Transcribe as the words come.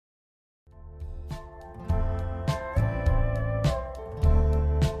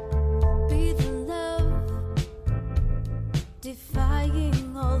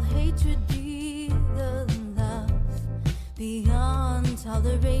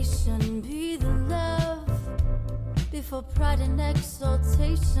Toleration, be the love. Before pride and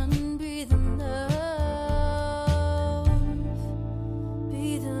exaltation, be the love.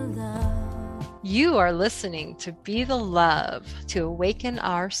 Be the love. You are listening to Be the Love to awaken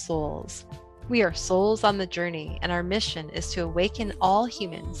our souls. We are souls on the journey, and our mission is to awaken all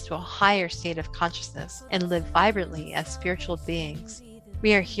humans to a higher state of consciousness and live vibrantly as spiritual beings.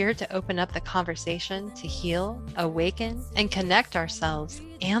 We are here to open up the conversation to heal, awaken, and connect ourselves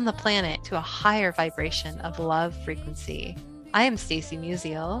and the planet to a higher vibration of love frequency. I am Stacey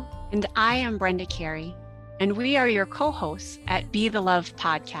Musial. And I am Brenda Carey. And we are your co-hosts at Be the Love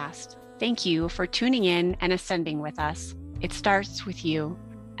podcast. Thank you for tuning in and ascending with us. It starts with you.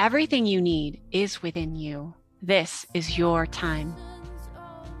 Everything you need is within you. This is your time.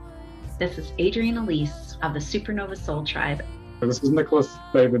 This is Adrienne Elise of the Supernova Soul Tribe. This is Nicholas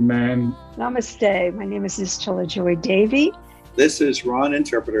David Mann. Namaste. My name is Nistola Joy Davy. This is Ron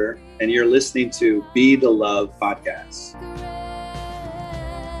Interpreter, and you're listening to Be the Love podcast.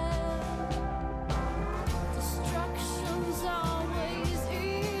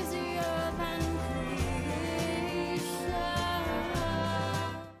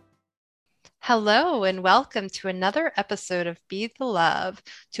 Hello, and welcome to another episode of Be the Love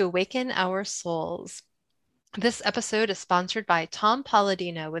to awaken our souls. This episode is sponsored by Tom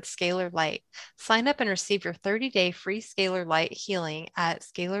Palladino with Scalar Light. Sign up and receive your 30-day free Scalar Light healing at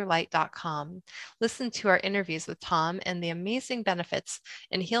scalarlight.com. Listen to our interviews with Tom and the amazing benefits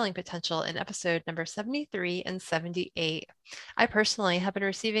and healing potential in episode number 73 and 78. I personally have been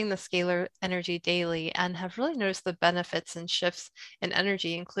receiving the Scalar energy daily and have really noticed the benefits and shifts in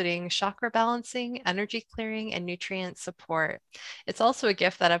energy, including chakra balancing, energy clearing, and nutrient support. It's also a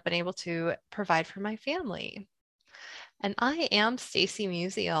gift that I've been able to provide for my family. And I am Stacey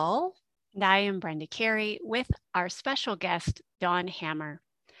Musial. And I am Brenda Carey with our special guest, Dawn Hammer.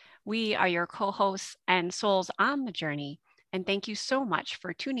 We are your co-hosts and souls on the journey, and thank you so much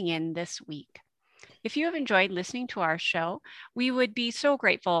for tuning in this week. If you have enjoyed listening to our show, we would be so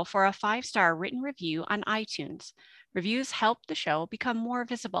grateful for a 5-star written review on iTunes. Reviews help the show become more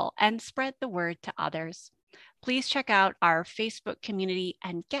visible and spread the word to others. Please check out our Facebook community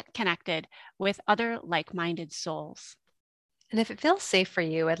and get connected with other like-minded souls. And if it feels safe for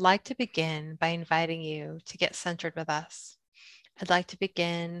you, I'd like to begin by inviting you to get centered with us. I'd like to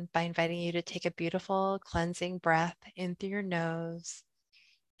begin by inviting you to take a beautiful cleansing breath in through your nose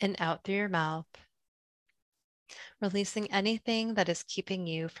and out through your mouth, releasing anything that is keeping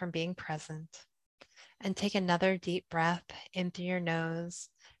you from being present. And take another deep breath in through your nose,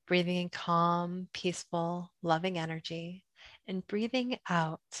 breathing in calm, peaceful, loving energy, and breathing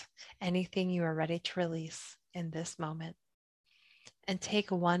out anything you are ready to release in this moment. And take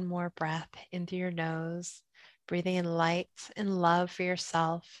one more breath in through your nose, breathing in light and love for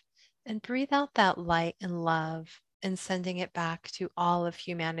yourself, and breathe out that light and love and sending it back to all of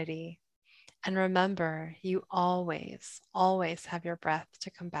humanity. And remember, you always, always have your breath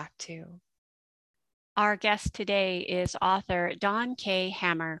to come back to. Our guest today is author Dawn K.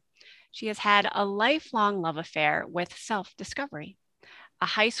 Hammer. She has had a lifelong love affair with self-discovery. A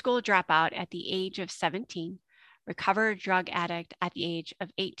high school dropout at the age of 17, recovered drug addict at the age of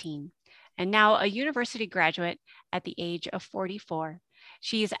 18, and now a university graduate at the age of 44.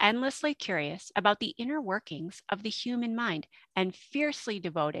 She is endlessly curious about the inner workings of the human mind and fiercely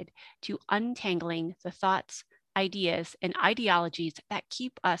devoted to untangling the thoughts, ideas, and ideologies that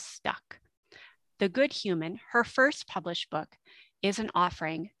keep us stuck. The Good Human, her first published book, is an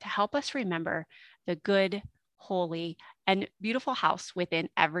offering to help us remember the good, holy, and beautiful house within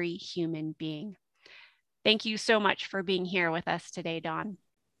every human being. Thank you so much for being here with us today, Dawn.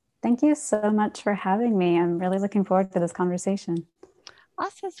 Thank you so much for having me. I'm really looking forward to this conversation.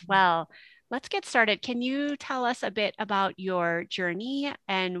 Us as well. Let's get started. Can you tell us a bit about your journey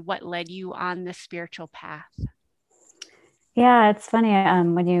and what led you on the spiritual path? Yeah, it's funny.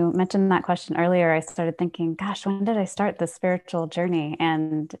 When you mentioned that question earlier, I started thinking, gosh, when did I start the spiritual journey?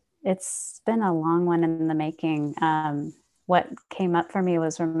 And it's been a long one in the making. What came up for me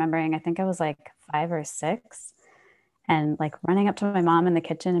was remembering, I think I was like 5 or 6, and like running up to my mom in the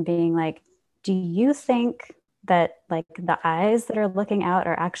kitchen and being like, do you think that like the eyes that are looking out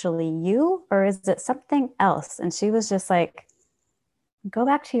are actually you, or is it something else? And she was just like, go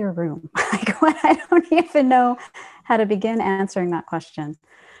back to your room. Like, what? I don't even know how to begin answering that question.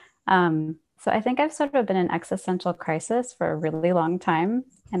 So I think I've sort of been in existential crisis for a really long time,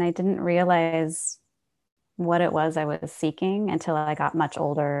 and I didn't realize what it was I was seeking until I got much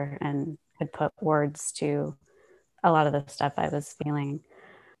older and could put words to a lot of the stuff I was feeling.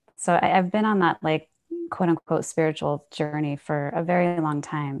 So I've been on that like quote unquote spiritual journey for a very long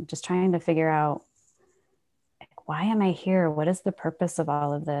time, just trying to figure out, why am I here? What is the purpose of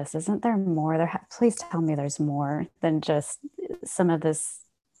all of this? Isn't there more there? Please tell me there's more than just some of this.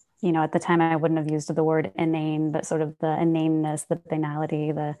 At the time I wouldn't have used the word inane, but sort of the inaneness, the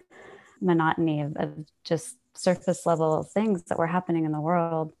banality, the monotony of just surface level things that were happening in the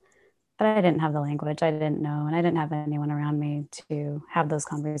world. But I didn't have the language, I didn't know, and I didn't have anyone around me to have those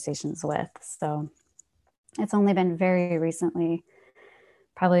conversations with. So it's only been very recently,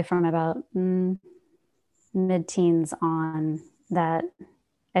 probably from about mid-teens on, that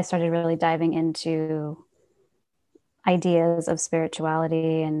I started really diving into ideas of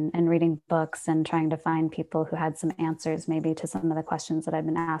spirituality and reading books and trying to find people who had some answers maybe to some of the questions that I've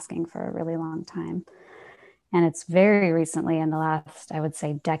been asking for a really long time. And it's very recently, in the last, I would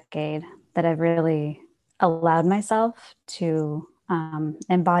say, decade, that I've really allowed myself to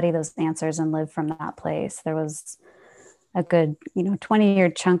embody those answers and live from that place. There was a good 20-year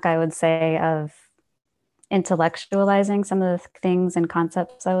chunk, I would say, of intellectualizing some of the things and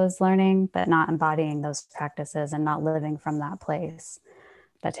concepts I was learning, but not embodying those practices and not living from that place.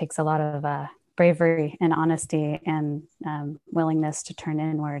 That takes a lot of bravery and honesty and willingness to turn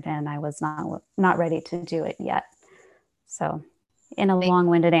inward, and I was not ready to do it yet. So, in a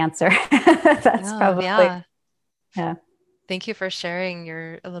long-winded answer, that's probably yeah. Thank you for sharing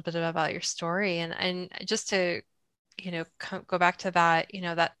a little bit about your story, and just to go back to that,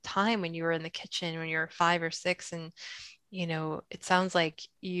 that time when you were in the kitchen when you were 5 or 6, and it sounds like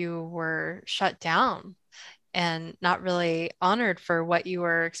you were shut down and not really honored for what you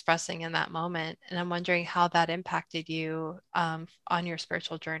were expressing in that moment. And I'm wondering how that impacted you on your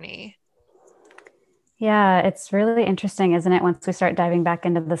spiritual journey. Yeah, it's really interesting, isn't it? Once we start diving back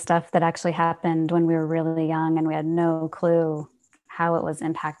into the stuff that actually happened when we were really young and we had no clue how it was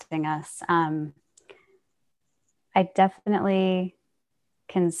impacting us. I definitely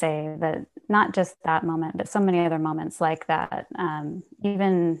can say that not just that moment, but so many other moments like that,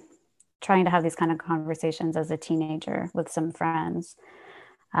 even trying to have these kind of conversations as a teenager with some friends,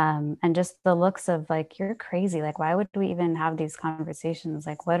 and just the looks of like, you're crazy. Like, why would we even have these conversations?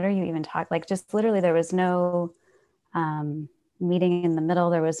 Like, what are you even talking? Like, just literally, there was no meeting in the middle.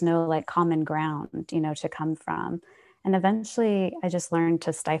 There was no like common ground, to come from. And eventually I just learned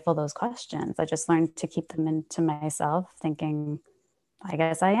to stifle those questions. I just learned to keep them into myself, thinking, I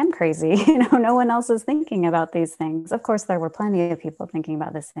guess I am crazy. No one else is thinking about these things. Of course, there were plenty of people thinking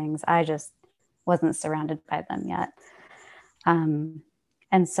about these things. I just wasn't surrounded by them yet.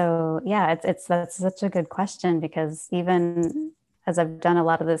 And so, yeah, that's such a good question, because even as I've done a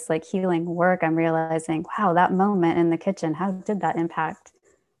lot of this like healing work, I'm realizing, wow, that moment in the kitchen, how did that impact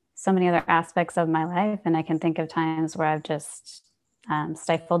so many other aspects of my life? And I can think of times where I've just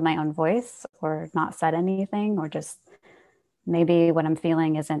stifled my own voice or not said anything, or just maybe what I'm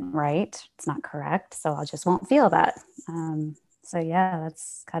feeling isn't right. It's not correct. So I just won't feel that. So yeah,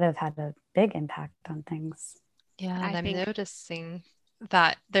 that's kind of had a big impact on things. Yeah. And I'm noticing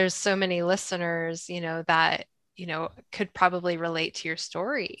that there's so many listeners, that, could probably relate to your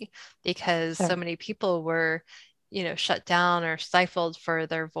story, because so many people were shut down or stifled for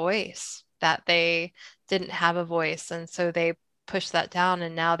their voice, that they didn't have a voice. And so they pushed that down,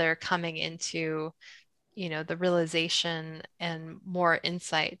 and now they're coming into, the realization and more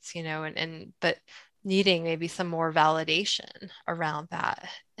insights, but needing maybe some more validation around that.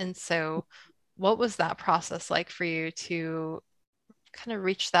 And so what was that process like for you to kind of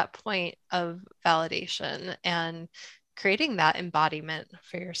reach that point of validation and creating that embodiment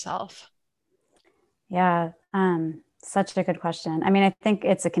for yourself? Yeah, such a good question. I mean, I think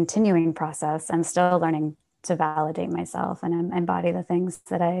it's a continuing process. I'm still learning to validate myself and embody the things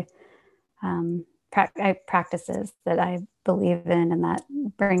that I practices that I believe in and that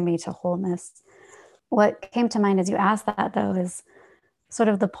bring me to wholeness. What came to mind as you asked that, though, is sort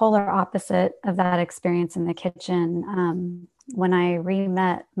of the polar opposite of that experience in the kitchen. When I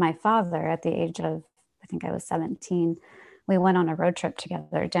re-met my father at the age of, I think I was 17, we went on a road trip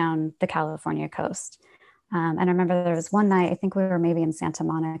together down the California coast. And I remember there was one night, I think we were maybe in Santa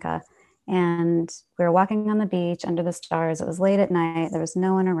Monica, and we were walking on the beach under the stars. It was late at night. There was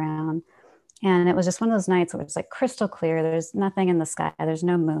no one around. And it was just one of those nights where it's like crystal clear. There's nothing in the sky. There's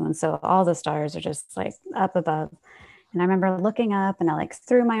no moon. So all the stars are just like up above. And I remember looking up and I like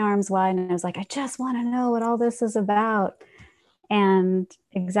threw my arms wide and I was like, I just want to know what all this is about. And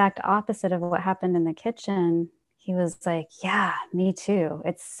exact opposite of what happened in the kitchen, he was like, yeah, me too.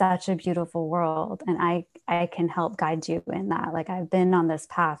 It's such a beautiful world. And I can help guide you in that. Like, I've been on this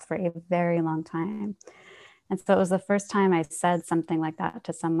path for a very long time. And so it was the first time I said something like that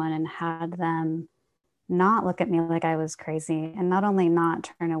to someone and had them not look at me like I was crazy, and not only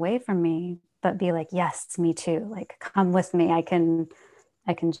not turn away from me, but be like, yes, me too. Like, come with me. I can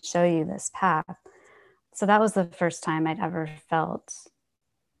show you this path. So that was the first time I'd ever felt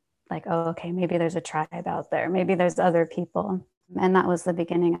like, oh, okay, maybe there's a tribe out there. Maybe there's other people. And that was the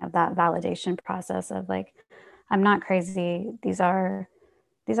beginning of that validation process of like, I'm not crazy. These are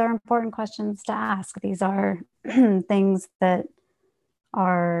important questions to ask. These are things that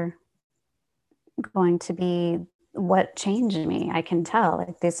are going to be what changed me. I can tell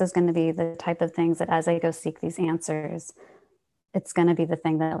like this is going to be the type of things that as I go seek these answers, it's going to be the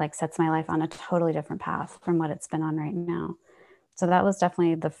thing that like sets my life on a totally different path from what it's been on right now. So that was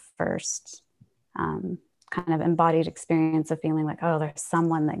definitely the first kind of embodied experience of feeling like, oh, there's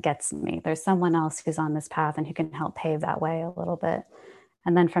someone that gets me. There's someone else who's on this path and who can help pave that way a little bit.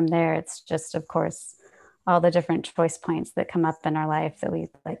 And then from there, it's just, of course, all the different choice points that come up in our life that we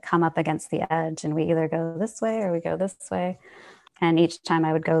like come up against the edge and we either go this way or we go this way. And each time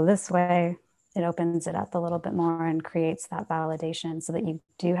I would go this way, it opens it up a little bit more and creates that validation so that you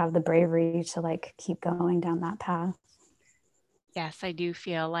do have the bravery to like keep going down that path. Yes, I do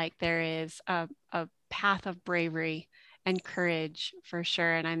feel like there is a path of bravery and courage for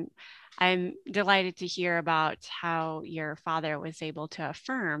sure. And I'm delighted to hear about how your father was able to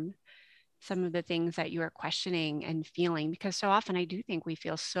affirm some of the things that you were questioning and feeling, because so often I do think we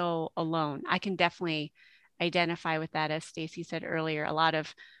feel so alone. I can definitely identify with that, as Stacy said earlier. A lot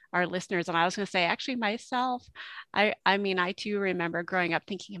of our listeners, and I was going to say, actually myself, I mean, I too remember growing up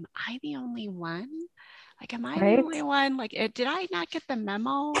thinking, am I the only one? Like, am I the only one? Like, did I not get the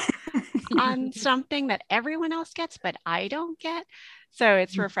memo on something that everyone else gets, but I don't get? So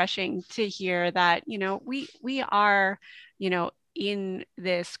it's refreshing to hear that, you know, we are, you know, in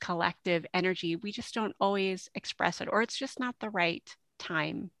this collective energy. We just don't always express it, or it's just not the right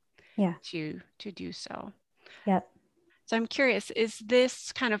time to do so. Yep. So I'm curious, is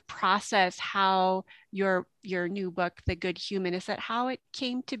this kind of process how your new book, The Good Human, is that how it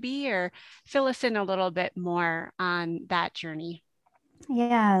came to be, or fill us in a little bit more on that journey?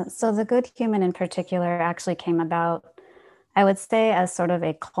 Yeah, so The Good Human in particular actually came about, I would say, as sort of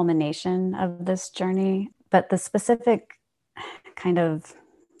a culmination of this journey, but the specific kind of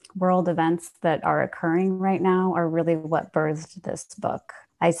world events that are occurring right now are really what birthed this book.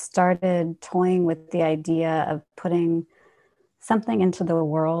 I started toying with the idea of putting something into the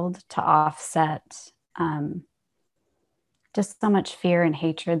world to offset just so much fear and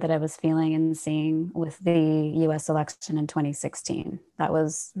hatred that I was feeling and seeing with the US election in 2016. That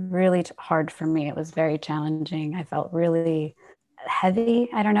was really hard for me. It was very challenging. I felt really heavy.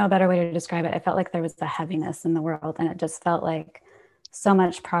 I don't know a better way to describe it. I felt like there was a heaviness in the world, and it just felt like so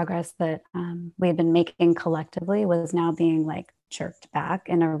much progress that we had been making collectively was now being like jerked back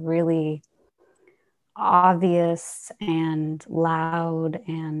in a really obvious and loud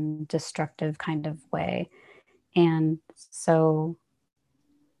and destructive kind of way. And so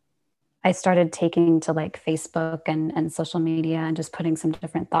I started taking to like Facebook and social media and just putting some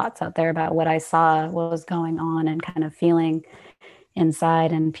different thoughts out there about what I saw, what was going on, and kind of feeling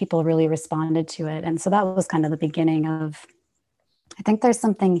inside. And people really responded to it. And so that was kind of the beginning of, I think there's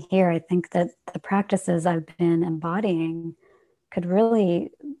something here. I think that the practices I've been embodying could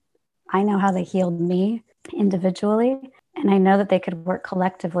really, I know how they healed me individually, and I know that they could work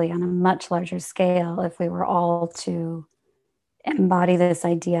collectively on a much larger scale if we were all to embody this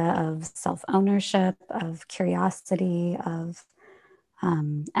idea of self-ownership, of curiosity, of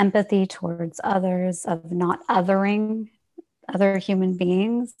empathy towards others, of not othering other human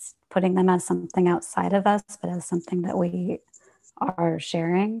beings, putting them as something outside of us, but as something that we are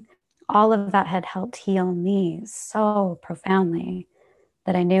sharing. All of that had helped heal me so profoundly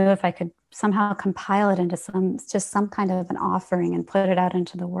that I knew if I could somehow compile it into some kind of an offering and put it out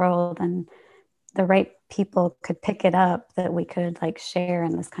into the world, and the right people could pick it up, that we could like share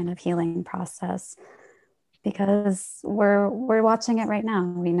in this kind of healing process. Because we're watching it right now.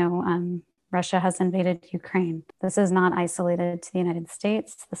 We know Russia has invaded Ukraine. This is not isolated to the United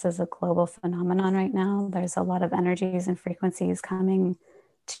States. This is a global phenomenon right now. There's a lot of energies and frequencies coming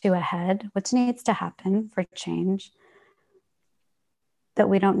to a head, which needs to happen for change, that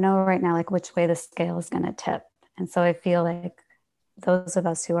we don't know right now, like which way the scale is going to tip. And so I feel like those of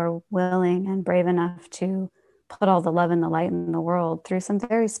us who are willing and brave enough to put all the love and the light in the world through some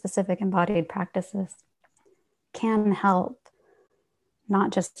very specific embodied practices can help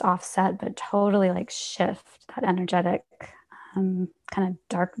not just offset, but totally like shift that energetic kind of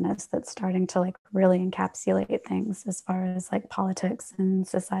darkness that's starting to like really encapsulate things as far as like politics and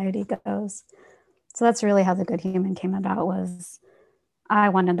society goes. So that's really how The Good Human came about. Was I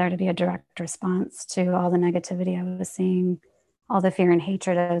wanted there to be a direct response to all the negativity I was seeing, all the fear and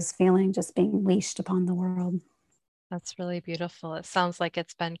hatred I was feeling just being leashed upon the world. That's really beautiful. It sounds like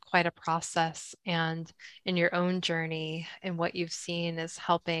it's been quite a process, and in your own journey and what you've seen is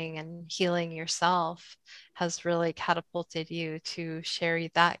helping and healing yourself has really catapulted you to share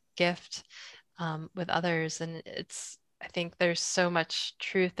that gift with others. And I think there's so much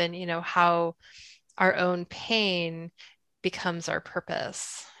truth in, how our own pain becomes our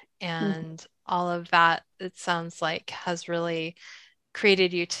purpose. And all of that, it sounds like, has really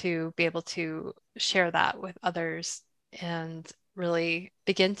created you to be able to share that with others and really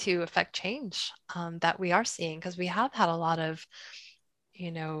begin to affect change that we are seeing, because we have had a lot of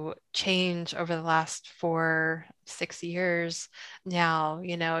change over the last 4-6 years now.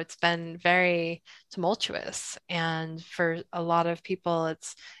 It's been very tumultuous, and for a lot of people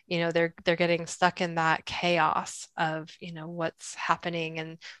it's they're getting stuck in that chaos of what's happening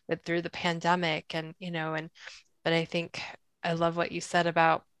and through the pandemic, but I think I love what you said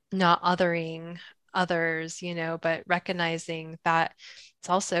about not othering others, but recognizing that it's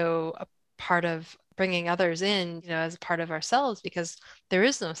also a part of bringing others in, as a part of ourselves, because there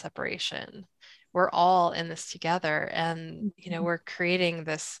is no separation. We're all in this together, and, we're creating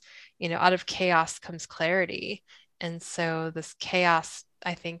this, out of chaos comes clarity. And so this chaos,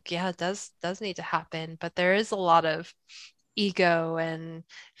 I think, yeah, does need to happen, but there is a lot of ego and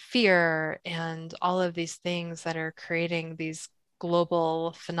fear and all of these things that are creating these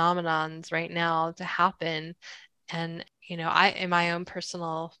global phenomenons right now to happen. And in my own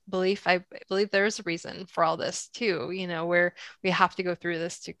personal belief, I believe there is a reason for all this too, where we have to go through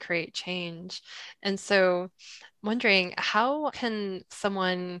this to create change. And so wondering, how can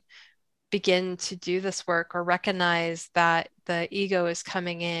someone begin to do this work or recognize that the ego is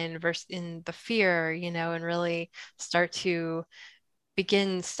coming in versus in the fear, and really start to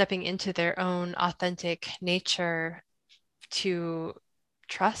begin stepping into their own authentic nature, to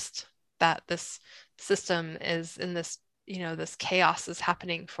trust that this system is in this, this chaos is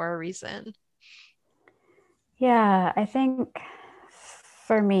happening for a reason? Yeah, I think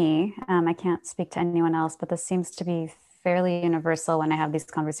for me, I can't speak to anyone else, but this seems to be fairly universal when I have these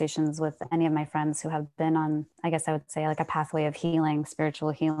conversations with any of my friends who have been on, I guess I would say, like a pathway of healing, spiritual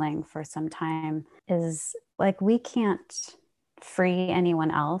healing for some time, is like we can't free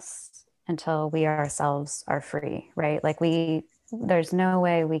anyone else until we ourselves are free, right? Like there's no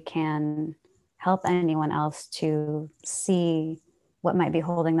way we can help anyone else to see what might be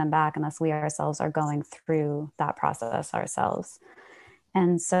holding them back unless we ourselves are going through that process ourselves.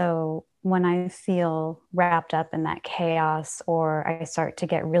 And so when I feel wrapped up in that chaos, or I start to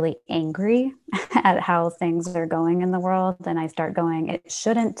get really angry at how things are going in the world, and I start going, it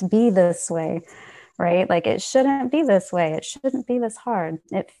shouldn't be this way, right? Like it shouldn't be this way. It shouldn't be this hard.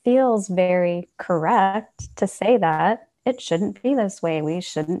 It feels very correct to say that it shouldn't be this way. We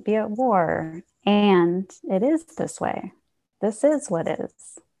shouldn't be at war. And it is this way. This is what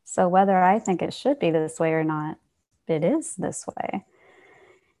is. So whether I think it should be this way or not, it is this way.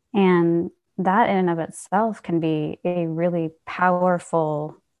 And that in and of itself can be a really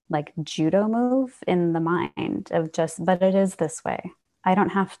powerful, like judo move in the mind of just, but it is this way. I don't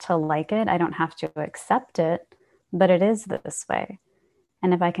have to like it. I don't have to accept it, but it is this way.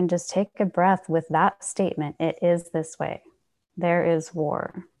 And if I can just take a breath with that statement, it is this way. There is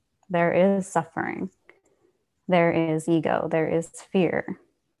war. There is suffering. There is ego. There is fear.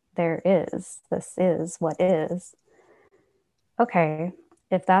 This is what is. Okay,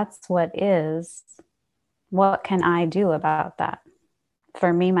 if that's what is, what can I do about that?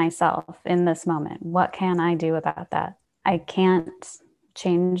 For me, myself, in this moment, what can I do about that? I can't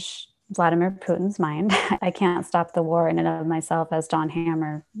change Vladimir Putin's mind. I can't stop the war in and of myself as Dawn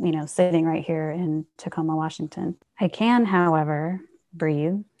Hammer, sitting right here in Tacoma, Washington. I can, however,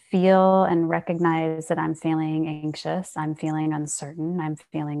 breathe, feel and recognize that I'm feeling anxious. I'm feeling uncertain. I'm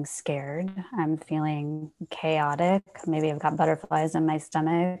feeling scared. I'm feeling chaotic. Maybe I've got butterflies in my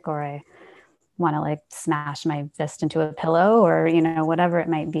stomach, or I want to smash my fist into a pillow, or, whatever it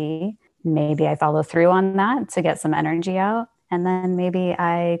might be. Maybe I follow through on that to get some energy out. And then maybe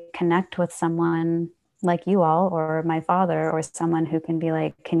I connect with someone like you all, or my father, or someone who can be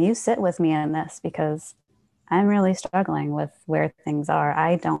like, can you sit with me in this? Because I'm really struggling with where things are.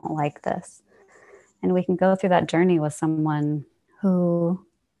 I don't like this. And we can go through that journey with someone who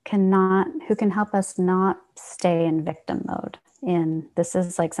can help us not stay in victim mode. This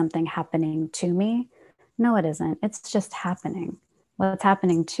is like something happening to me. No, it isn't. It's just happening. What's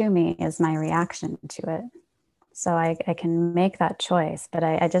happening to me is my reaction to it. So I can make that choice. But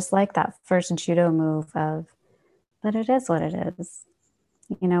I just like that first judo move of, but it is what it is.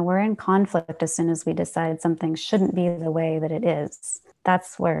 You know, we're in conflict as soon as we decide something shouldn't be the way that it is.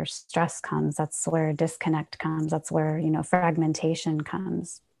 That's where stress comes. That's where disconnect comes. That's where, you know, fragmentation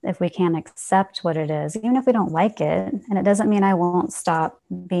comes. If we can't accept what it is, even if we don't like it, and it doesn't mean I won't stop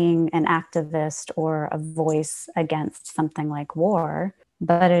being an activist or a voice against something like war,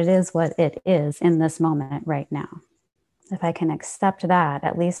 but it is what it is in this moment right now. If I can accept that,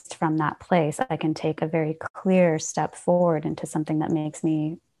 at least from that place, I can take a very clear step forward into something that makes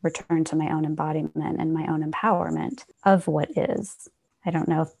me return to my own embodiment and my own empowerment of what is. I don't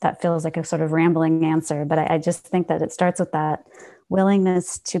know if that feels like a sort of rambling answer, but I just think that it starts with that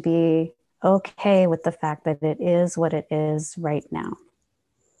willingness to be okay with the fact that it is what it is right now.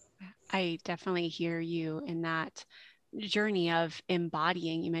 I definitely hear you in that journey of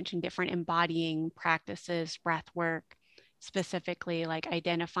embodying. You mentioned different embodying practices, breath work, specifically like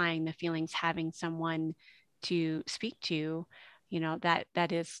identifying the feelings, having someone to speak to, you know,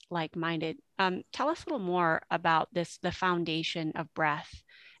 that is like-minded. Tell us a little more about this, the foundation of breath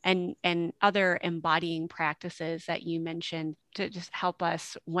and other embodying practices that you mentioned to just help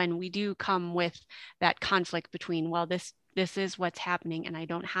us when we do come with that conflict between, well, this is what's happening and I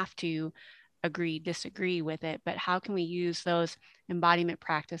don't have to disagree with it, but how can we use those embodiment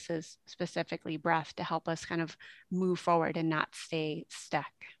practices, specifically breath, to help us kind of move forward and not stay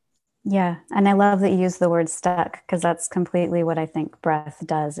stuck? Yeah. And I love that you use the word stuck, because that's completely what I think breath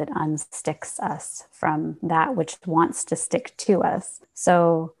does. It unsticks us from that which wants to stick to us.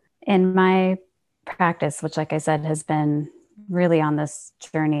 So in my practice, which, like I said, has been really on this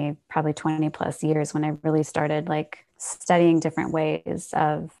journey, probably 20 plus years, when I really started like studying different ways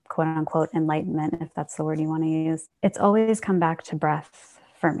of quote unquote enlightenment, if that's the word you want to use, it's always come back to breath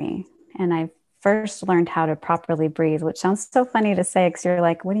for me. And I first learned how to properly breathe, which sounds so funny to say, because you're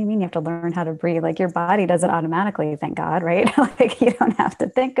like, what do you mean you have to learn how to breathe? Like, your body does it automatically, thank God, right? Like, you don't have to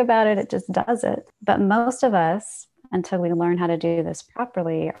think about it, it just does it. But most of us, until we learn how to do this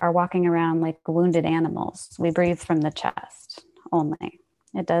properly, are walking around like wounded animals. We breathe from the chest only.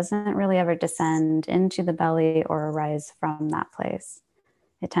 It doesn't really ever descend into the belly or arise from that place.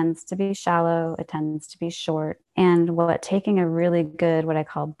 It tends to be shallow, it tends to be short. And what taking a really good, what I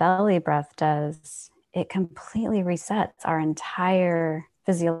call belly breath does, it completely resets our entire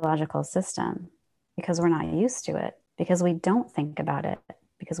physiological system, because we're not used to it, because we don't think about it,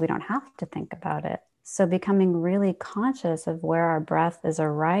 because we don't have to think about it. So becoming really conscious of where our breath is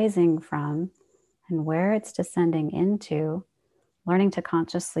arising from and where it's descending into, learning to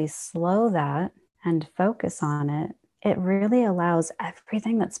consciously slow that and focus on it, it really allows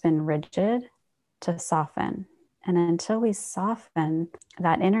everything that's been rigid to soften. And until we soften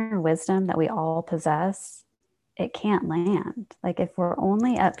that inner wisdom that we all possess, it can't land. Like, if we're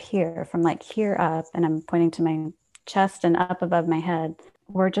only up here, from like here up, and I'm pointing to my chest and up above my head,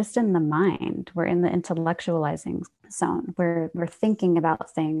 we're just in the mind. We're in the intellectualizing zone. We're thinking about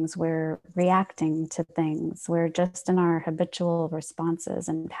things. We're reacting to things. We're just in our habitual responses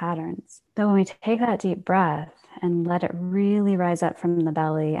and patterns. But when we take that deep breath and let it really rise up from the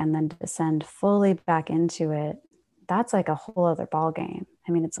belly and then descend fully back into it, that's like a whole other ballgame.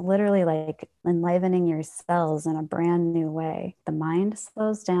 I mean, it's literally like enlivening your cells in a brand new way. The mind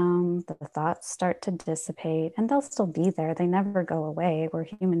slows down, the thoughts start to dissipate, and they'll still be there. They never go away. We're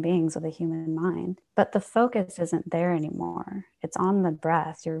human beings with a human mind. But the focus isn't there anymore. It's on the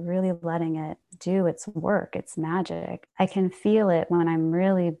breath. You're really letting it do its work, its magic. I can feel it when I'm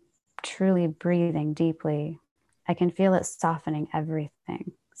really, truly breathing deeply. I can feel it softening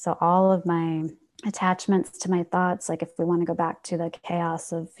everything. So all of my attachments to my thoughts, like if we want to go back to the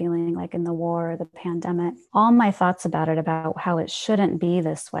chaos of feeling like in the war, the pandemic, all my thoughts about it, about how it shouldn't be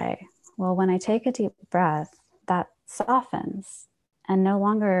this way. Well, when I take a deep breath, that softens, and no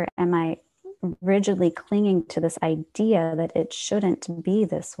longer am I rigidly clinging to this idea that it shouldn't be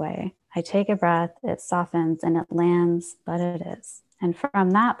this way. I take a breath, it softens, and it lands, but it is. And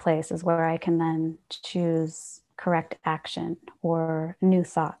from that place is where I can then choose correct action or new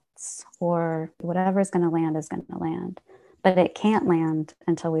thoughts, or whatever is going to land is going to land. But it can't land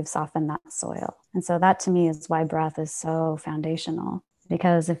until we've softened that soil. And so that, to me, is why breath is so foundational.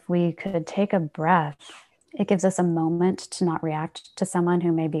 Because if we could take a breath, it gives us a moment to not react to someone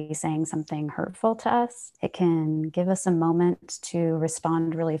who may be saying something hurtful to us. It can give us a moment to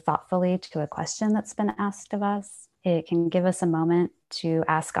respond really thoughtfully to a question that's been asked of us. It can give us a moment to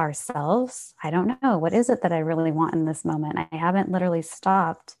ask ourselves, I don't know, what is it that I really want in this moment? I haven't literally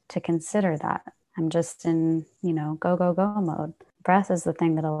stopped to consider that. I'm just in, go, go, go mode. Breath is the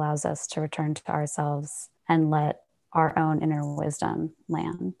thing that allows us to return to ourselves and let our own inner wisdom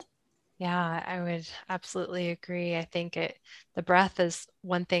land. Yeah, I would absolutely agree. I think the breath is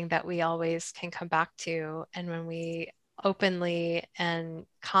one thing that we always can come back to. And when we openly and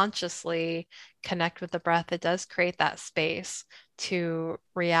consciously connect with the breath, it does create that space to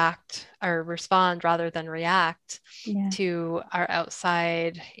react or respond rather than react Yeah. to our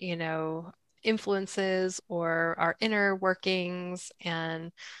outside, influences or our inner workings,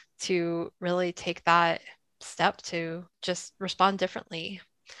 and to really take that step to just respond differently.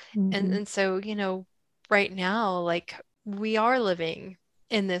 And Mhm. and so, right now, like we are living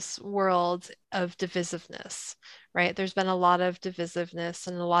in this world of divisiveness, right? There's been a lot of divisiveness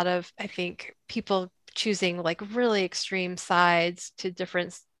and a lot of, I think, people choosing like really extreme sides to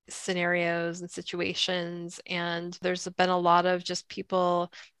different scenarios and situations. And there's been a lot of just people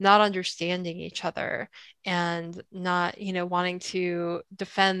not understanding each other and not, wanting to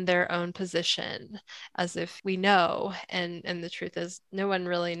defend their own position as if we know. And the truth is no one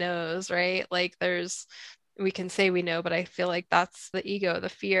really knows, right? Like we can say we know, but I feel like that's the ego, the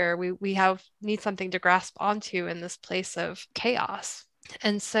fear. We have need something to grasp onto in this place of chaos.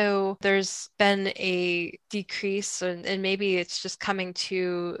 And so there's been a decrease, and maybe it's just coming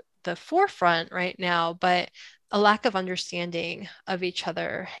to the forefront right now, but a lack of understanding of each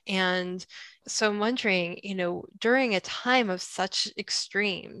other. And so I'm wondering, during a time of such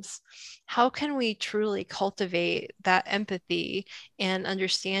extremes, how can we truly cultivate that empathy and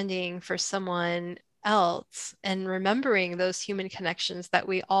understanding for someone else, and remembering those human connections that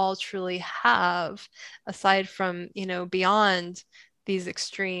we all truly have, aside from, beyond these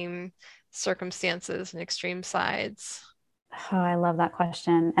extreme circumstances and extreme sides? Oh, I love that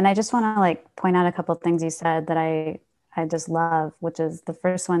question. And I just want to like point out a couple of things you said that I just love, which is the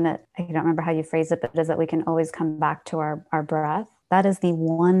first one that I don't remember how you phrase it, but is that we can always come back to our breath. That is the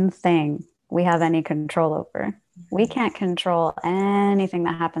one thing we have any control over. We can't control anything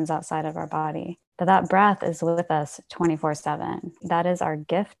that happens outside of our body, but that breath is with us 24/7. That is our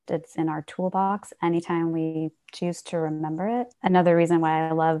gift. It's in our toolbox anytime we choose to remember it. Another reason why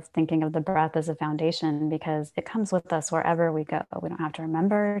I love thinking of the breath as a foundation, because it comes with us wherever we go. We don't have to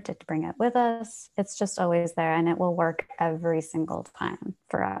remember to bring it with us. It's just always there, and it will work every single time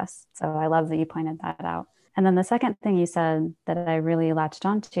for us. So I love that you pointed that out. And then the second thing you said that I really latched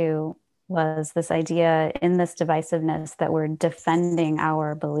onto was this idea in this divisiveness that we're defending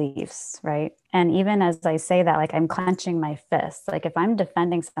our beliefs, right? And even as I say that, like I'm clenching my fists. Like if I'm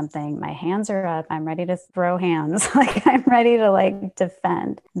defending something, my hands are up, I'm ready to throw hands, like I'm ready to like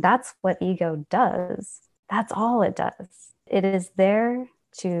defend. That's what ego does. That's all it does. It is there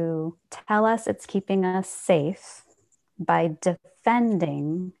to tell us it's keeping us safe by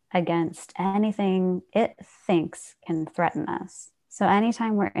defending against anything it thinks can threaten us. So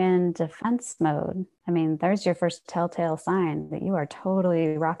anytime we're in defense mode, I mean, there's your first telltale sign that you are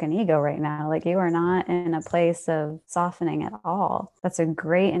totally rocking ego right now. Like you are not in a place of softening at all. That's a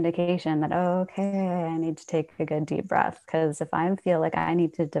great indication that, oh, okay, I need to take a good deep breath. Because if I feel like I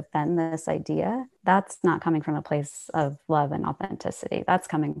need to defend this idea, that's not coming from a place of love and authenticity. That's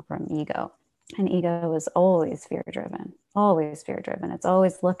coming from ego. And ego is always fear driven, always fear driven. It's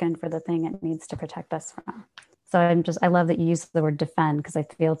always looking for the thing it needs to protect us from. So I love that you use the word defend, because I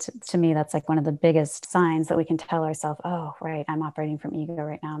feel to me, that's like one of the biggest signs that we can tell ourselves, oh, right, I'm operating from ego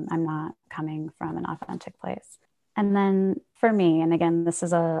right now. I'm not coming from an authentic place. And then for me, and again, this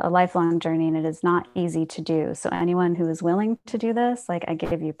is a lifelong journey and it is not easy to do. So anyone who is willing to do this, like I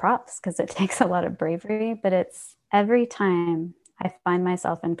give you props, because it takes a lot of bravery, but it's every time I find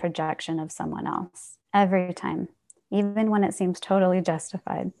myself in projection of someone else, every time. Even when it seems totally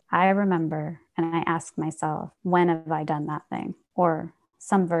justified, I remember and I ask myself, when have I done that thing? Or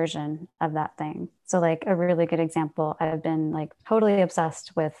some version of that thing. So like a really good example, I've been like totally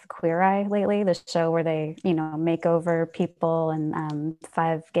obsessed with Queer Eye lately, the show where they, make over people and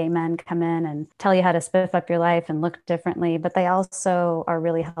 5 gay men come in and tell you how to spiff up your life and look differently. But they also are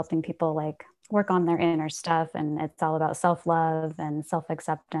really helping people like work on their inner stuff. And it's all about self-love and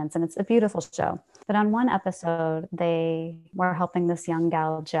self-acceptance. And it's a beautiful show. But on one episode, they were helping this young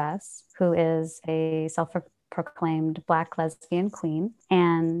gal, Jess, who is a self-proclaimed Black lesbian queen.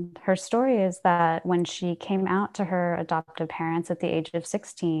 And her story is that when she came out to her adoptive parents at the age of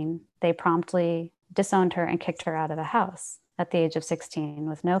 16, they promptly disowned her and kicked her out of the house at the age of 16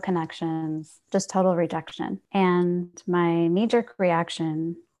 with no connections, just total rejection. And my knee-jerk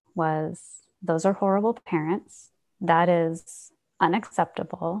reaction was, those are horrible parents. That is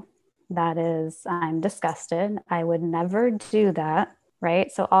unacceptable. That is, I'm disgusted. I would never do that,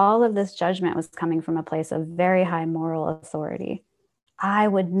 right? So all of this judgment was coming from a place of very high moral authority. I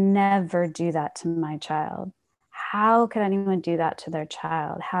would never do that to my child. how could anyone do that to their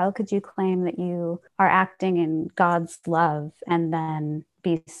child? How could you claim that you are acting in God's love and then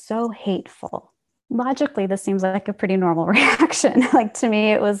be so hateful? Logically, this seems like a pretty normal reaction. Like to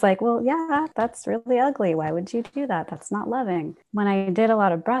me, it was like, well, yeah, that's really ugly. Why would you do that? That's not loving. When I did a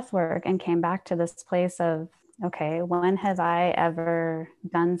lot of breath work and came back to this place of, okay, when have I ever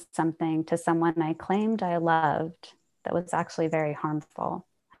done something to someone I claimed I loved that was actually very harmful?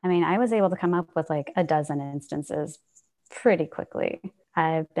 I mean, I was able to come up with like a dozen instances pretty quickly.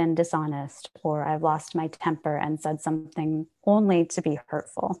 I've been dishonest, or I've lost my temper and said something only to be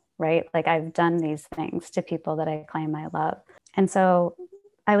hurtful, right? Like I've done these things to people that I claim I love. And so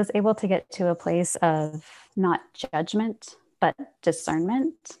I was able to get to a place of not judgment, but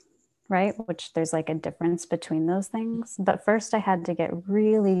discernment, right? Which there's like a difference between those things. But first I had to get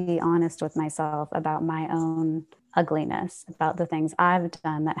really honest with myself about my own ugliness, about the things I've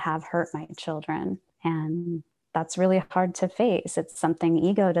done that have hurt my children. And that's really hard to face. It's something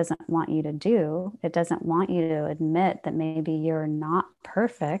ego doesn't want you to do. It doesn't want you to admit that maybe you're not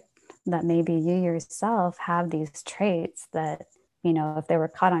perfect, that maybe you yourself have these traits that, you know, if they were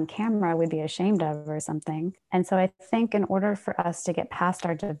caught on camera, we'd be ashamed of or something. And so I think in order for us to get past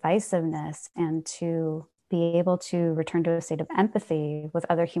our divisiveness and to be able to return to a state of empathy with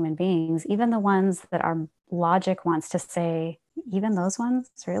other human beings, even the ones that our logic wants to say, even those ones,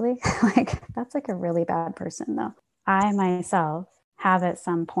 really? Like, that's like a really bad person, though. I myself have at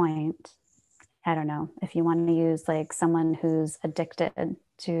some point, I don't know, if you want to use like someone who's addicted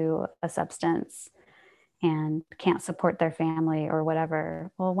to a substance and can't support their family or whatever.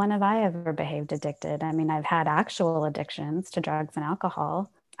 Well, when have I ever behaved addicted? I mean, I've had actual addictions to drugs and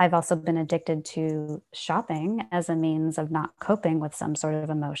alcohol. I've also been addicted to shopping as a means of not coping with some sort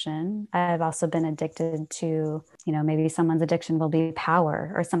of emotion. I've also been addicted to, you know, maybe someone's addiction will be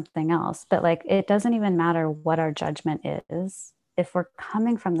power or something else. But like, it doesn't even matter what our judgment is. If we're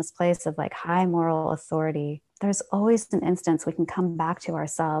coming from this place of like high moral authority, there's always an instance we can come back to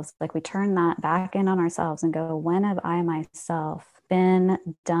ourselves. Like we turn that back in on ourselves and go, when have I myself been,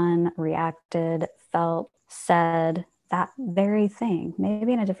 done, reacted, felt, said that very thing,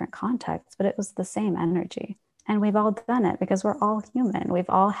 maybe in a different context, but it was the same energy. And we've all done it because we're all human. We've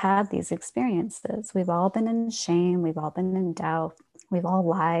all had these experiences. We've all been in shame. We've all been in doubt. We've all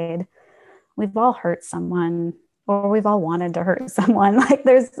lied. We've all hurt someone, or we've all wanted to hurt someone. Like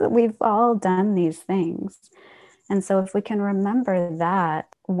we've all done these things. And so if we can remember that,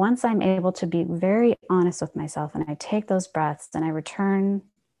 once I'm able to be very honest with myself and I take those breaths and I return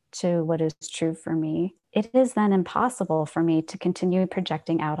to what is true for me, it is then impossible for me to continue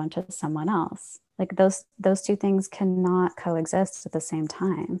projecting out onto someone else. Like those two things cannot coexist at the same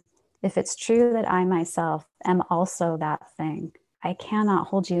time. If it's true that I myself am also that thing, I cannot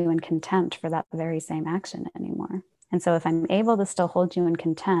hold you in contempt for that very same action anymore. And so if I'm able to still hold you in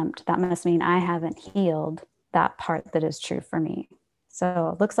contempt, that must mean I haven't healed that part that is true for me.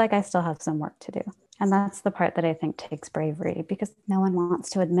 So it looks like I still have some work to do. And that's the part that I think takes bravery, because no one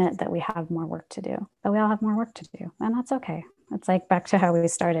wants to admit that we have more work to do, but we all have more work to do. And that's okay. It's like back to how we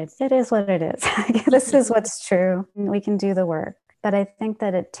started. It is what it is. This is what's true. We can do the work. But I think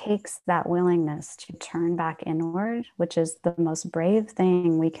that it takes that willingness to turn back inward, which is the most brave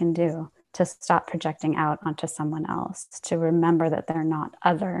thing we can do, to stop projecting out onto someone else, to remember that they're not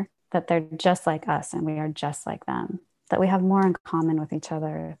other, that they're just like us and we are just like them, that we have more in common with each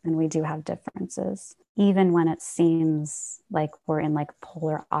other than we do have differences, even when it seems like we're in like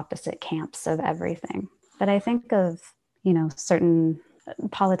polar opposite camps of everything. But I think of, you know, certain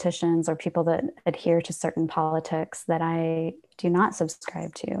politicians or people that adhere to certain politics that I do not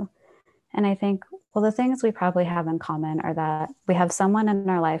subscribe to. And I think, well, the things we probably have in common are that we have someone in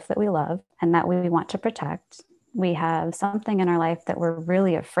our life that we love and that we want to protect. We have something in our life that we're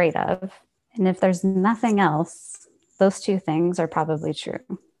really afraid of. And if there's nothing else, those two things are probably true,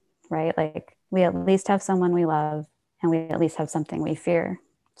 right? Like we at least have someone we love and we at least have something we fear.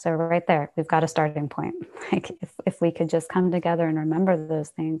 So right there, we've got a starting point. Like if we could just come together and remember those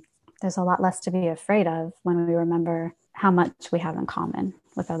things, there's a lot less to be afraid of when we remember how much we have in common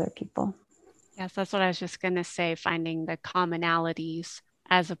with other people. Yes, that's what I was just going to say, finding the commonalities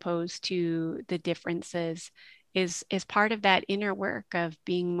as opposed to the differences is part of that inner work of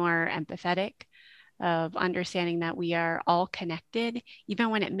being more empathetic, of understanding that we are all connected, even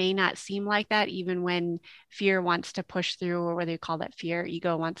when it may not seem like that, even when fear wants to push through, or whether you call that fear,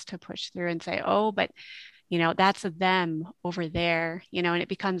 ego wants to push through and say, oh, but you know, that's them over there, you know, and it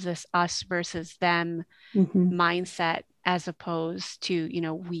becomes this us versus them mindset as opposed to, you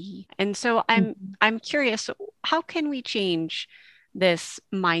know, we. And so I'm curious, how can we change this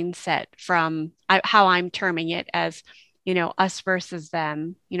mindset from how I'm terming it as, us versus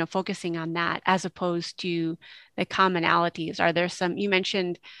them, focusing on that as opposed to the commonalities? Are there some, you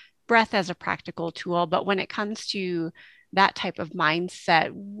mentioned breath as a practical tool, but when it comes to that type of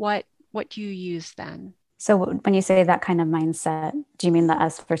mindset, what do you use then? So when you say that kind of mindset, do you mean the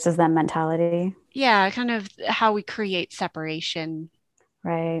us versus them mentality? Yeah, kind of how we create separation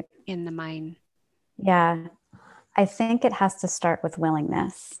Right. in the mind. Yeah. I think it has to start with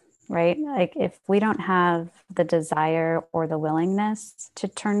willingness, right? Like if we don't have the desire or the willingness to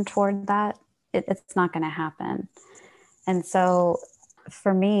turn toward that, it's not going to happen. And so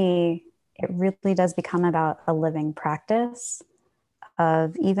for me, it really does become about a living practice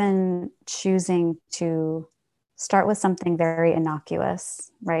of even choosing to start with something very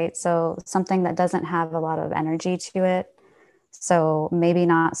innocuous, right? So something that doesn't have a lot of energy to it. So maybe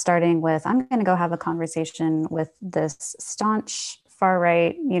not starting with, I'm going to go have a conversation with this staunch far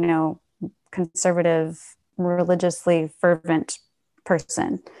right, conservative, religiously fervent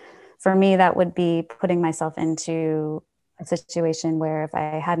person. For me, that would be putting myself into a situation where if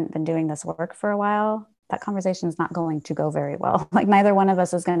I hadn't been doing this work for a while, that conversation is not going to go very well. Like neither one of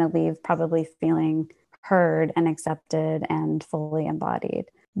us is going to leave probably feeling heard and accepted and fully embodied.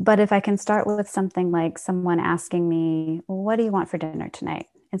 But if I can start with something like someone asking me, what do you want for dinner tonight?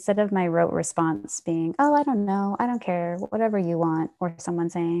 Instead of my rote response being, oh, I don't know, I don't care, whatever you want. Or someone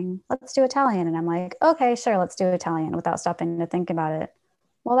saying, let's do Italian. And I'm like, okay, sure, let's do Italian without stopping to think about it.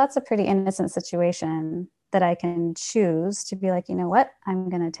 Well, that's a pretty innocent situation that I can choose to be like, you know what? I'm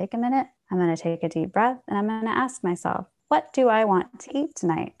going to take a minute. I'm going to take a deep breath and I'm going to ask myself, what do I want to eat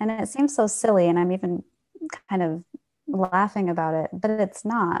tonight? And it seems so silly. And I'm even kind of laughing about it, but it's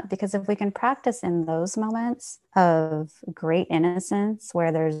not, because if we can practice in those moments of great innocence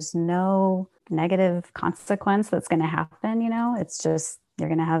where there's no negative consequence that's going to happen, it's just you're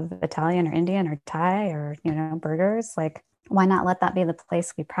going to have Italian or Indian or Thai or, burgers, like why not let that be the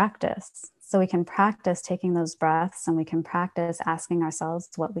place we practice? So we can practice taking those breaths and we can practice asking ourselves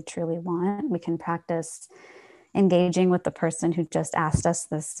what we truly want. We can practice engaging with the person who just asked us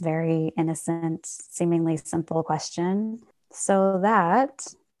this very innocent, seemingly simple question, so that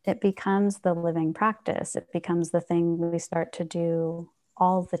it becomes the living practice. It becomes the thing we start to do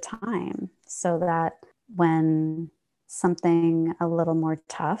all the time, so that when something a little more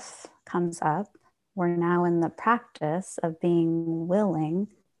tough comes up, we're now in the practice of being willing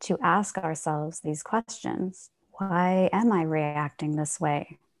to ask ourselves these questions. Why am I reacting this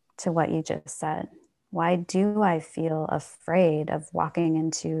way to what you just said? Why do I feel afraid of walking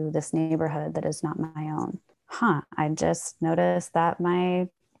into this neighborhood that is not my own? I just noticed that my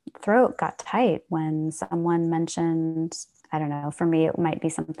throat got tight when someone mentioned, I don't know, for me, it might be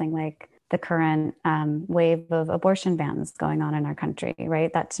something like the current wave of abortion bans going on in our country,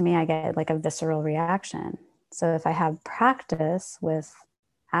 right? That to me, I get like a visceral reaction. So if I have practice with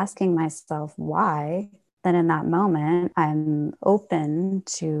asking myself why, then in that moment, I'm open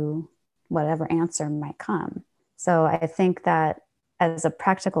to whatever answer might come. So I think that as a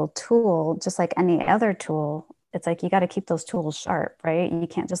practical tool, just like any other tool, it's like you got to keep those tools sharp, right? You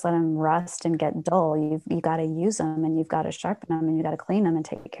can't just let them rust and get dull. You got to use them and you've got to sharpen them and you got to clean them and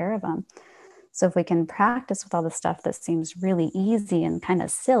take care of them. So if we can practice with all the stuff that seems really easy and kind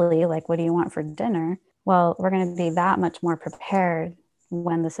of silly, like what do you want for dinner? Well, we're going to be that much more prepared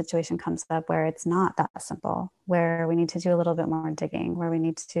when the situation comes up where it's not that simple, where we need to do a little bit more digging, where we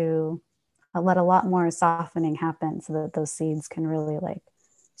need to let a lot more softening happen so that those seeds can really like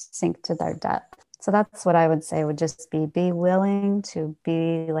sink to their depth. So that's what I would say would just be willing to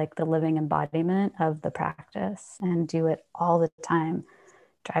be like the living embodiment of the practice and do it all the time.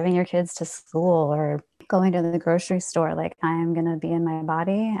 Driving your kids to school or going to the grocery store, like I'm going to be in my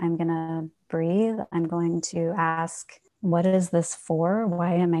body. I'm going to breathe. I'm going to ask, what is this for?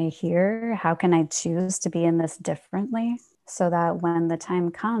 Why am I here? How can I choose to be in this differently? So that when the time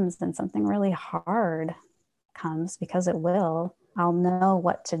comes and something really hard comes, because it will, I'll know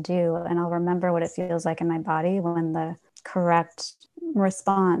what to do and I'll remember what it feels like in my body when the correct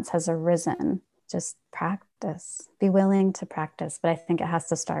response has arisen. Just practice, be willing to practice. But I think it has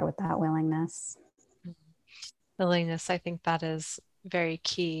to start with that willingness. Willingness, I think that is very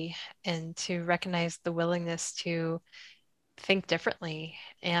key, and to recognize the willingness to think differently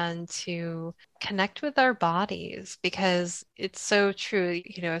and to connect with our bodies, because it's so true,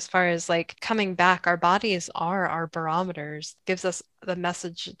 as far as like coming back, our bodies are our barometers, gives us the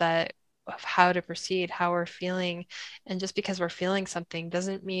message that of how to proceed, how we're feeling. And just because we're feeling something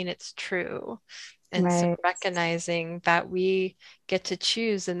doesn't mean it's true. And so Right. recognizing that we get to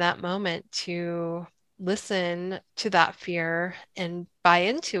choose in that moment to listen to that fear and buy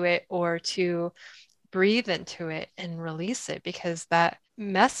into it, or to breathe into it and release it, because that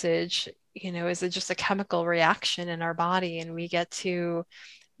message, is just a chemical reaction in our body, and we get to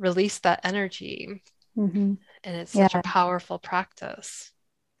release that energy. Mm-hmm. And it's Yeah, such a powerful practice.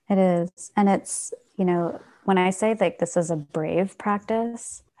 it is. And it's, when I say like this is a brave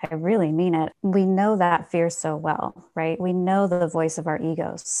practice, I really mean it. We know that fear so well, right? We know the voice of our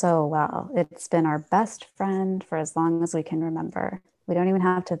ego so well. It's been our best friend for as long as we can remember. We don't even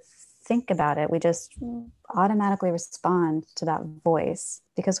have to think about it. We just automatically respond to that voice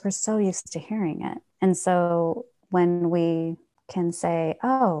because we're so used to hearing it. And so when we can say,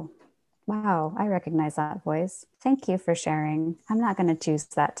 oh, wow, I recognize that voice. Thank you for sharing. I'm not going to choose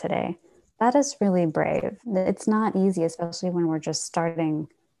that today. That is really brave. It's not easy, especially when we're just starting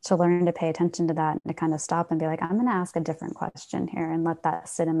to learn to pay attention to that and to kind of stop and be like, I'm going to ask a different question here and let that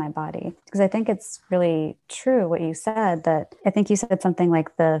sit in my body. Because I think it's really true what you said, that I think you said something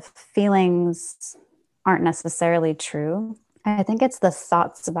like the feelings aren't necessarily true. I think it's the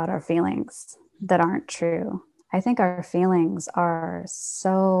thoughts about our feelings that aren't true. I think our feelings are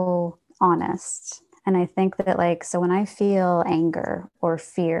so honest. And I think that so when I feel anger or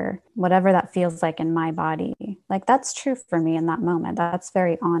fear, whatever that feels like in my body, that's true for me in that moment. That's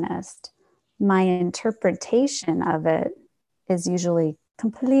very honest. My interpretation of it is usually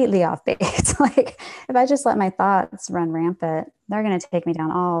completely off base. If I just let my thoughts run rampant, they're going to take me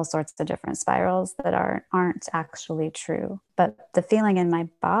down all sorts of different spirals that aren't actually true. But the feeling in my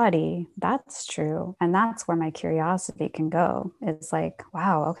body, that's true. And that's where my curiosity can go. It's like,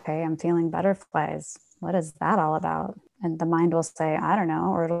 wow, okay, I'm feeling butterflies. What is that all about? And the mind will say, I don't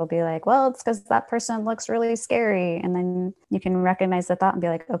know. Or it'll be like, well, it's because that person looks really scary. And then you can recognize the thought and be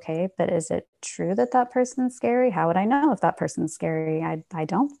like, okay, but is it true that that person's scary? How would I know if that person's scary? I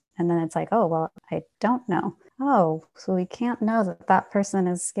don't. And then it's like, oh, well, I don't know. Oh, so we can't know that that person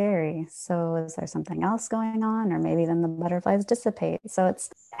is scary. So is there something else going on? Or maybe then the butterflies dissipate. So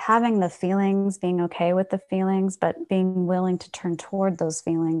it's having the feelings, being okay with the feelings, but being willing to turn toward those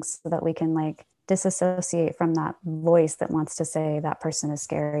feelings so that we can disassociate from that voice that wants to say that person is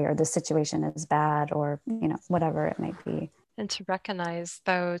scary or the situation is bad or, whatever it might be. And to recognize,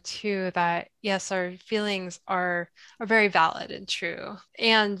 though, too, that yes, our feelings are very valid and true.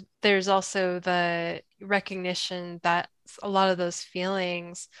 And there's also the recognition that a lot of those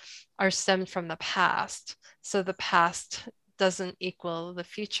feelings are stemmed from the past. So the past doesn't equal the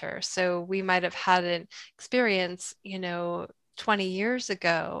future. So we might have had an experience, 20 years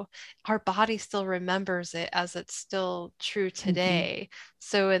ago, our body still remembers it as it's still true today. Mm-hmm.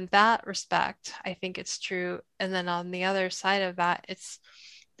 So in that respect, I think it's true. And then on the other side of that, it's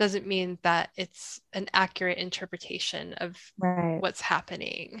doesn't mean that it's an accurate interpretation of what's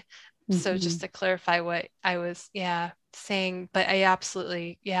happening. Mm-hmm. So just to clarify what I was saying, but I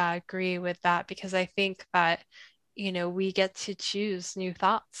absolutely agree with that, because I think that we get to choose new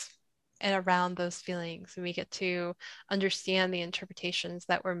thoughts and around those feelings, and we get to understand the interpretations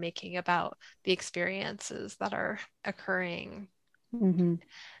that we're making about the experiences that are occurring. Mm-hmm.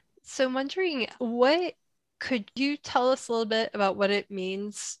 So I'm wondering, could you tell us a little bit about what it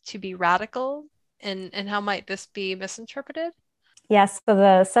means to be radical, and how might this be misinterpreted? Yes. So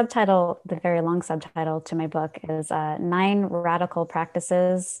the subtitle, the very long subtitle to my book is 9 Radical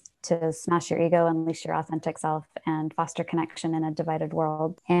Practices to Smash Your Ego, Unleash Your Authentic Self, and Foster Connection in a Divided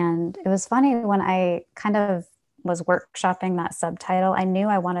World. And it was funny when I kind of was workshopping that subtitle, I knew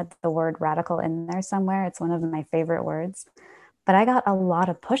I wanted the word radical in there somewhere. It's one of my favorite words. But I got a lot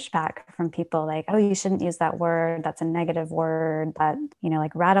of pushback from people like, oh, you shouldn't use that word. That's a negative word. That,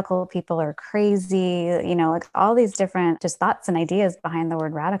 radical people are crazy, all these different just thoughts and ideas behind the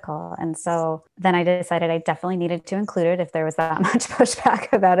word radical. And so then I decided I definitely needed to include it. If there was that much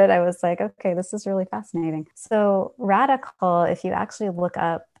pushback about it, I was like, okay, this is really fascinating. So radical, if you actually look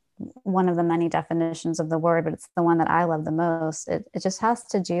up one of the many definitions of the word, but it's the one that I love the most, it just has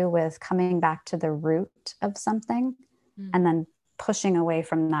to do with coming back to the root of something. And then pushing away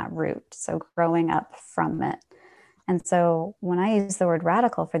from that root. So growing up from it. And so when I use the word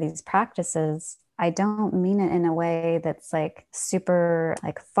radical for these practices, I don't mean it in a way that's super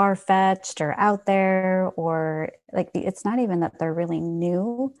far-fetched or out there, or it's not even that they're really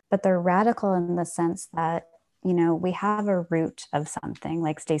new, but they're radical in the sense that, we have a root of something.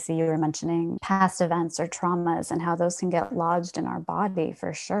 Like Stacey, you were mentioning past events or traumas and how those can get lodged in our body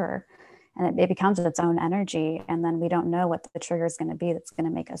for sure. And it becomes its own energy. And then we don't know what the trigger is going to be that's going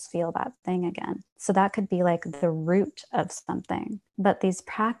to make us feel that thing again. So that could be the root of something. But these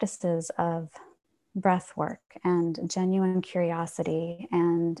practices of breath work and genuine curiosity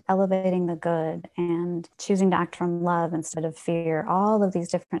and elevating the good and choosing to act from love instead of fear, all of these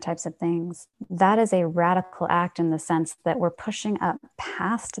different types of things, that is a radical act in the sense that we're pushing up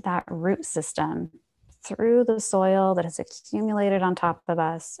past that root system through the soil that has accumulated on top of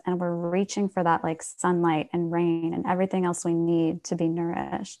us, and we're reaching for that like sunlight and rain and everything else we need to be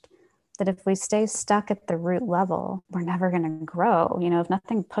nourished. That if we stay stuck at the root level, we're never going to grow. If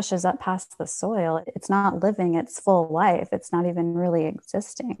nothing pushes up past the soil, it's not living its full life. It's not even really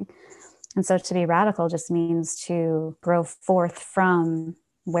existing. And so to be radical just means to grow forth from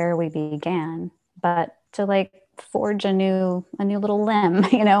where we began, but to like forge a new little limb,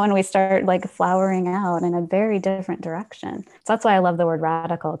 and we start like flowering out in a very different direction. So that's why I love the word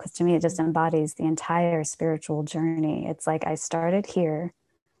radical, because to me, it just embodies the entire spiritual journey. It's like I started here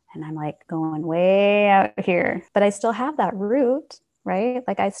and I'm like going way out here, but I still have that root, right?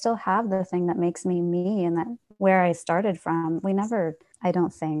 Like I still have the thing that makes me me, and that where I started from, we never, I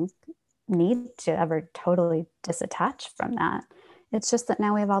don't think, need to ever totally disattach from that. It's just that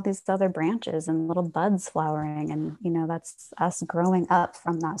now we have all these other branches and little buds flowering, and that's us growing up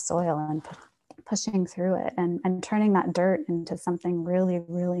from that soil and pushing through it and turning that dirt into something really,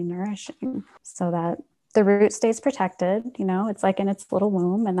 really nourishing, so that the root stays protected. It's like in its little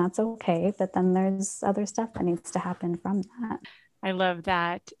womb, and that's okay. But then there's other stuff that needs to happen from that. I love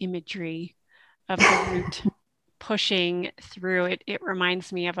that imagery of the root pushing through it. It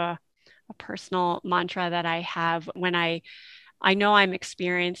reminds me of a personal mantra that I have when I know I'm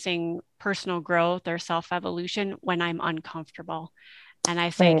experiencing personal growth or self-evolution when I'm uncomfortable. And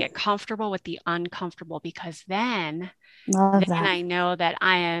I say, get comfortable with the uncomfortable, because then I know that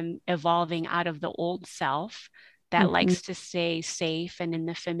I am evolving out of the old self that likes to stay safe and in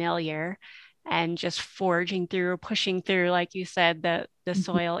the familiar, and just forging through, pushing through, like you said, the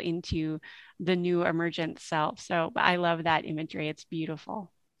soil into the new emergent self. So I love that imagery. It's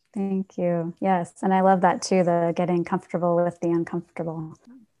beautiful. Thank you. Yes. And I love that too, the getting comfortable with the uncomfortable.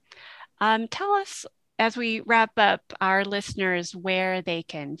 Tell us, as we wrap up, our listeners where they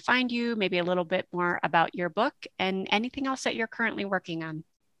can find you, maybe a little bit more about your book and anything else that you're currently working on.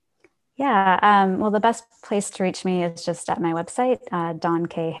 Yeah. Well, the best place to reach me is just at my website,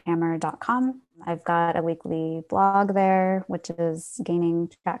 DawnKHammer.com. I've got a weekly blog there, which is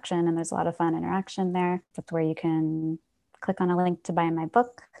gaining traction, and there's a lot of fun interaction there. That's where you can click on a link to buy my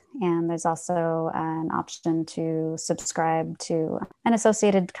book. And there's also an option to subscribe to an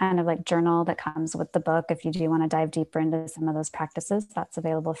associated kind of like journal that comes with the book. If you do want to dive deeper into some of those practices, that's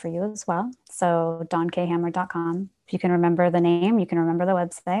available for you as well. So DawnKHammer.com. If you can remember the name, you can remember the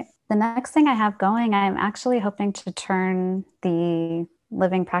website. The next thing I have going, I'm actually hoping to turn the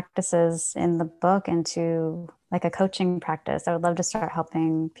living practices in the book into like a coaching practice. I would love to start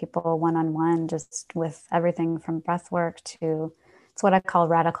helping people one-on-one, just with everything from breath work to, it's what I call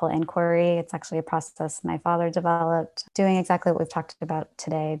radical inquiry. It's actually a process my father developed, doing exactly what we've talked about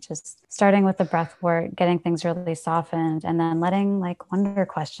today, just starting with the breath work, getting things really softened, and then letting like wonder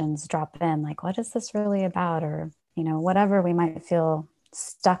questions drop in, like, what is this really about? Or, whatever we might feel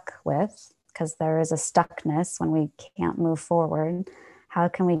stuck with, because there is a stuckness when we can't move forward. How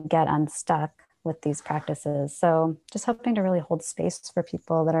can we get unstuck with these practices? So just hoping to really hold space for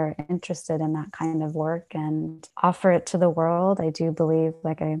people that are interested in that kind of work and offer it to the world. I do believe,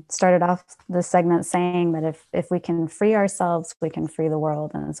 like I started off this segment saying, that if we can free ourselves, we can free the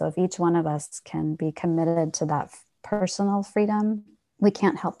world. And so if each one of us can be committed to that personal freedom, we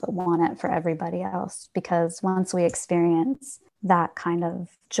can't help but want it for everybody else. Because once we experience that kind of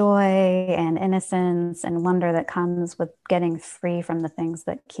joy and innocence and wonder that comes with getting free from the things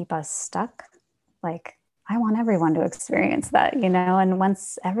that keep us stuck, like, I want everyone to experience that, and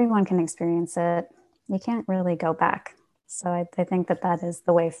once everyone can experience it, you can't really go back. So I think that is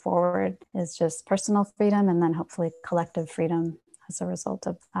the way forward, is just personal freedom and then hopefully collective freedom as a result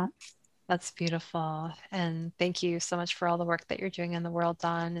of that. That's beautiful. And thank you so much for all the work that you're doing in the world,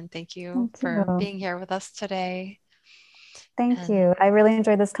 Dawn. And thank you for being here with us today. Thank you. I really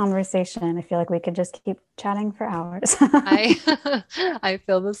enjoyed this conversation. I feel like we could just keep chatting for hours. I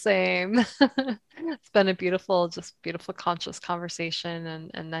feel the same. It's been a beautiful conscious conversation,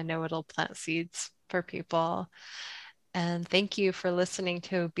 and I know it'll plant seeds for people. And thank you for listening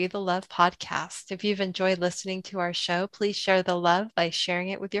to Be the Love podcast. If you've enjoyed listening to our show, please share the love by sharing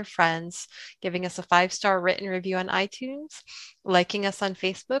it with your friends, giving us a 5-star written review on iTunes, liking us on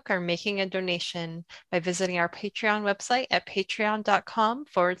Facebook, or making a donation by visiting our Patreon website at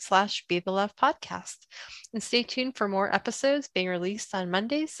patreon.com/Be the Love podcast. And stay tuned for more episodes being released on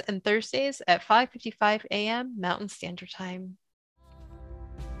Mondays and Thursdays at 5:55 a.m. Mountain Standard Time.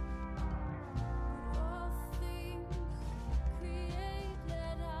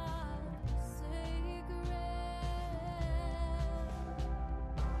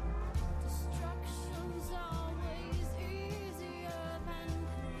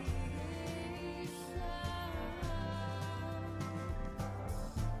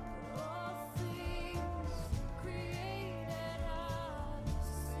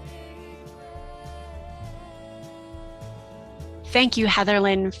 Thank you,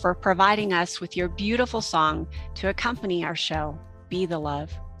 Heatherlyn, for providing us with your beautiful song to accompany our show, Be the Love.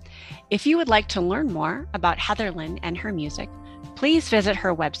 If you would like to learn more about Heatherlyn and her music, please visit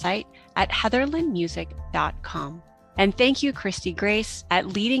her website at heatherlynmusic.com. And thank you, Christy Grace at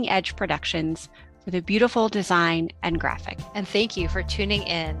Leading Edge Productions, for the beautiful design and graphic. And thank you for tuning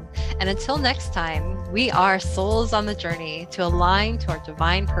in. And until next time, we are souls on the journey to align to our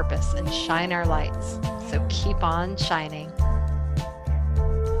divine purpose and shine our lights. So keep on shining.